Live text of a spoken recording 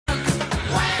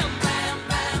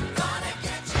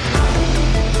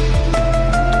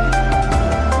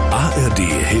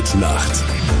Hit-Nacht.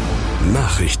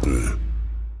 Nachrichten.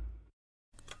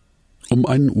 Um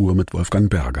 1 Uhr mit Wolfgang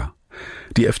Berger.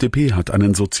 Die FDP hat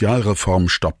einen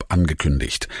Sozialreformstopp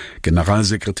angekündigt.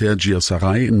 Generalsekretär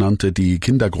Gierserei nannte die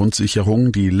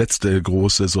Kindergrundsicherung die letzte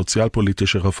große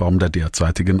sozialpolitische Reform der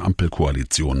derzeitigen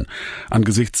Ampelkoalition.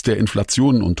 Angesichts der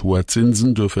Inflation und hoher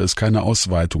Zinsen dürfe es keine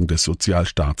Ausweitung des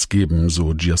Sozialstaats geben,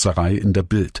 so Gierserei in der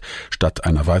Bild. Statt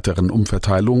einer weiteren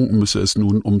Umverteilung müsse es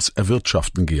nun ums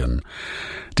Erwirtschaften gehen.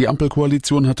 Die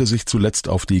Ampelkoalition hatte sich zuletzt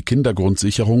auf die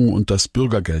Kindergrundsicherung und das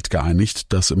Bürgergeld geeinigt,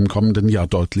 das im kommenden Jahr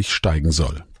deutlich steigen soll.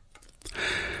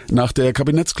 Nach der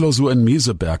Kabinettsklausur in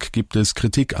Meseberg gibt es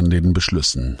Kritik an den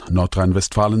Beschlüssen.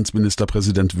 Nordrhein-Westfalens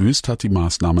Ministerpräsident Wüst hat die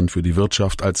Maßnahmen für die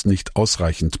Wirtschaft als nicht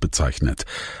ausreichend bezeichnet.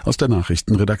 Aus der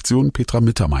Nachrichtenredaktion Petra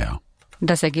Mittermeier.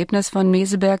 Das Ergebnis von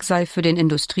Meseberg sei für den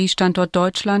Industriestandort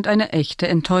Deutschland eine echte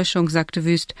Enttäuschung, sagte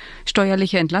Wüst.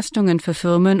 Steuerliche Entlastungen für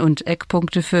Firmen und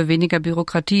Eckpunkte für weniger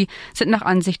Bürokratie sind nach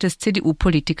Ansicht des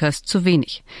CDU-Politikers zu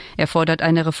wenig. Er fordert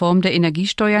eine Reform der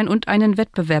Energiesteuern und einen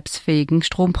wettbewerbsfähigen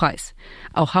Strompreis.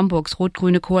 Auch Hamburgs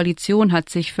rot-grüne Koalition hat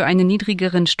sich für einen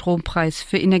niedrigeren Strompreis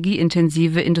für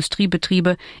energieintensive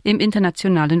Industriebetriebe im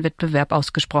internationalen Wettbewerb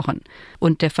ausgesprochen.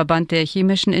 Und der Verband der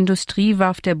chemischen Industrie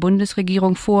warf der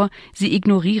Bundesregierung vor, sie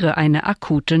ignoriere eine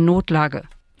akute Notlage.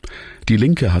 Die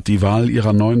Linke hat die Wahl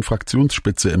ihrer neuen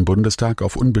Fraktionsspitze im Bundestag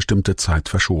auf unbestimmte Zeit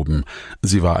verschoben.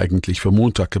 Sie war eigentlich für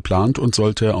Montag geplant und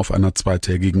sollte auf einer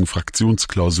 2-tägigen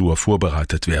Fraktionsklausur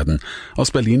vorbereitet werden.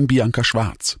 Aus Berlin Bianca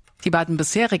Schwarz. Die beiden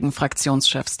bisherigen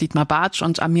Fraktionschefs Dietmar Bartsch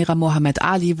und Amira Mohamed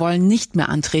Ali wollen nicht mehr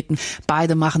antreten.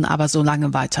 Beide machen aber so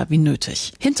lange weiter wie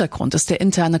nötig. Hintergrund ist der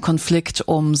interne Konflikt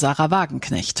um Sarah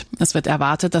Wagenknecht. Es wird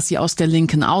erwartet, dass sie aus der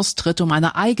Linken austritt, um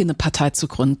eine eigene Partei zu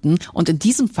gründen und in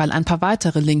diesem Fall ein paar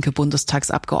weitere linke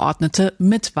Bundestagsabgeordnete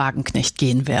mit Wagenknecht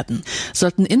gehen werden.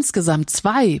 Sollten insgesamt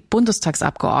 2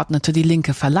 Bundestagsabgeordnete die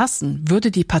Linke verlassen, würde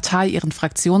die Partei ihren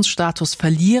Fraktionsstatus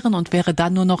verlieren und wäre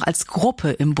dann nur noch als Gruppe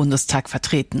im Bundestag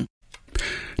vertreten.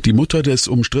 Die Mutter des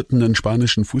umstrittenen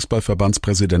spanischen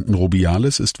Fußballverbandspräsidenten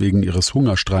Rubiales ist wegen ihres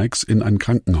Hungerstreiks in ein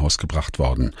Krankenhaus gebracht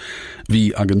worden.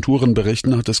 Wie Agenturen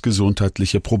berichten, hat es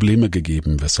gesundheitliche Probleme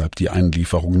gegeben, weshalb die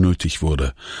Einlieferung nötig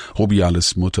wurde.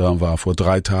 Rubiales Mutter war vor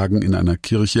 3 Tagen in einer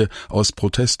Kirche aus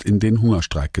Protest in den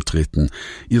Hungerstreik getreten.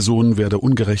 Ihr Sohn werde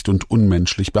ungerecht und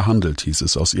unmenschlich behandelt, hieß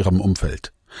es aus ihrem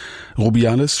Umfeld.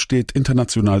 Rubiales steht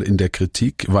international in der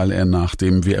Kritik, weil er nach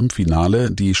dem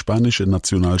WM-Finale die spanische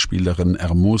Nationalspielerin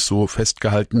Hermoso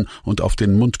festgehalten und auf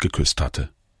den Mund geküsst hatte.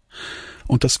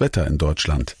 Und das Wetter in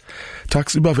Deutschland.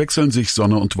 Tagsüber wechseln sich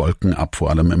Sonne und Wolken ab, vor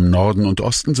allem im Norden und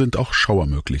Osten sind auch Schauer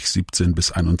möglich, 17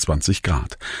 bis 21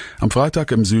 Grad. Am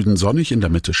Freitag im Süden sonnig, in der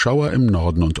Mitte Schauer, im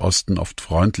Norden und Osten oft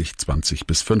freundlich 20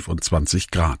 bis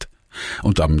 25 Grad.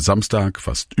 Und am Samstag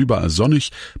fast überall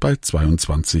sonnig bei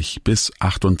 22 bis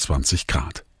 28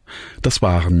 Grad. Das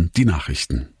waren die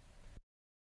Nachrichten.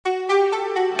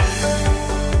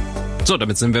 So,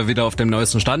 damit sind wir wieder auf dem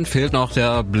neuesten Stand. Fehlt noch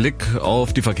der Blick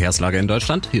auf die Verkehrslage in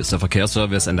Deutschland. Hier ist der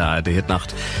Verkehrsservice in der ARD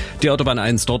Hit-Nacht. Die Autobahn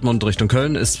 1 Dortmund Richtung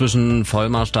Köln ist zwischen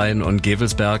Vollmarstein und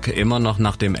Gevelsberg immer noch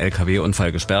nach dem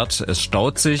LKW-Unfall gesperrt. Es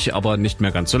staut sich, aber nicht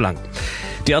mehr ganz so lang.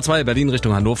 Die A2 Berlin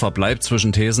Richtung Hannover bleibt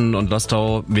zwischen Thesen und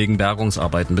Lostau wegen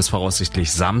Bergungsarbeiten bis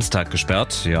voraussichtlich Samstag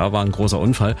gesperrt. Ja, war ein großer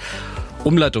Unfall.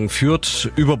 Umleitung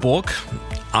führt über Burg.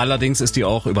 Allerdings ist die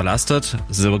auch überlastet,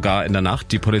 sogar in der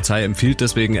Nacht. Die Polizei empfiehlt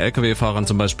deswegen Lkw-Fahrern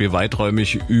zum Beispiel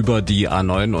weiträumig über die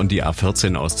A9 und die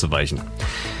A14 auszuweichen.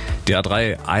 Die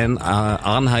A3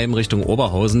 Arnheim Richtung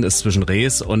Oberhausen ist zwischen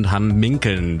Rees und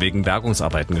Hamminkeln wegen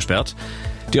Bergungsarbeiten gesperrt.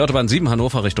 Die Autobahn 7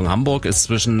 Hannover Richtung Hamburg ist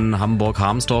zwischen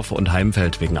Hamburg-Harmsdorf und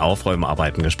Heimfeld wegen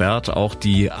Aufräumarbeiten gesperrt. Auch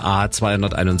die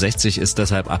A261 ist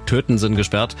deshalb ab Tötensen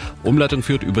gesperrt. Umleitung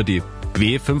führt über die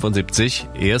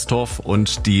B75 Ehersdorf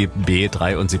und die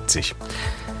B73.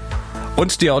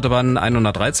 Und die Autobahn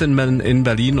 113 in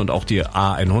Berlin und auch die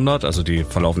A100, also die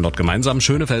verlaufen dort gemeinsam.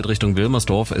 Schönefeld Richtung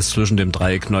Wilmersdorf ist zwischen dem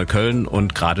Dreieck Neukölln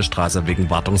und Gradestraße wegen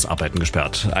Wartungsarbeiten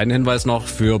gesperrt. Ein Hinweis noch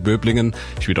für Böblingen.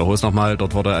 Ich wiederhole es nochmal.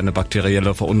 Dort wurde eine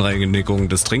bakterielle Verunreinigung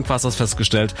des Trinkwassers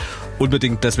festgestellt.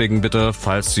 Unbedingt deswegen bitte,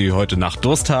 falls Sie heute Nacht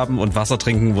Durst haben und Wasser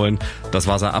trinken wollen, das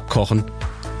Wasser abkochen.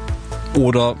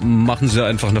 Oder machen Sie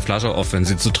einfach eine Flasche auf, wenn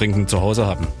Sie zu trinken zu Hause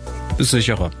haben. Ist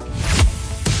sicherer.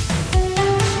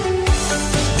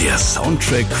 Der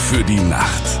Soundtrack für die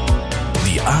Nacht.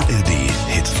 Die ARD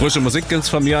Hit. Frische Musik gibt's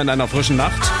von mir in einer frischen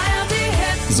Nacht.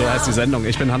 So heißt die Sendung.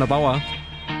 Ich bin Hanne Bauer.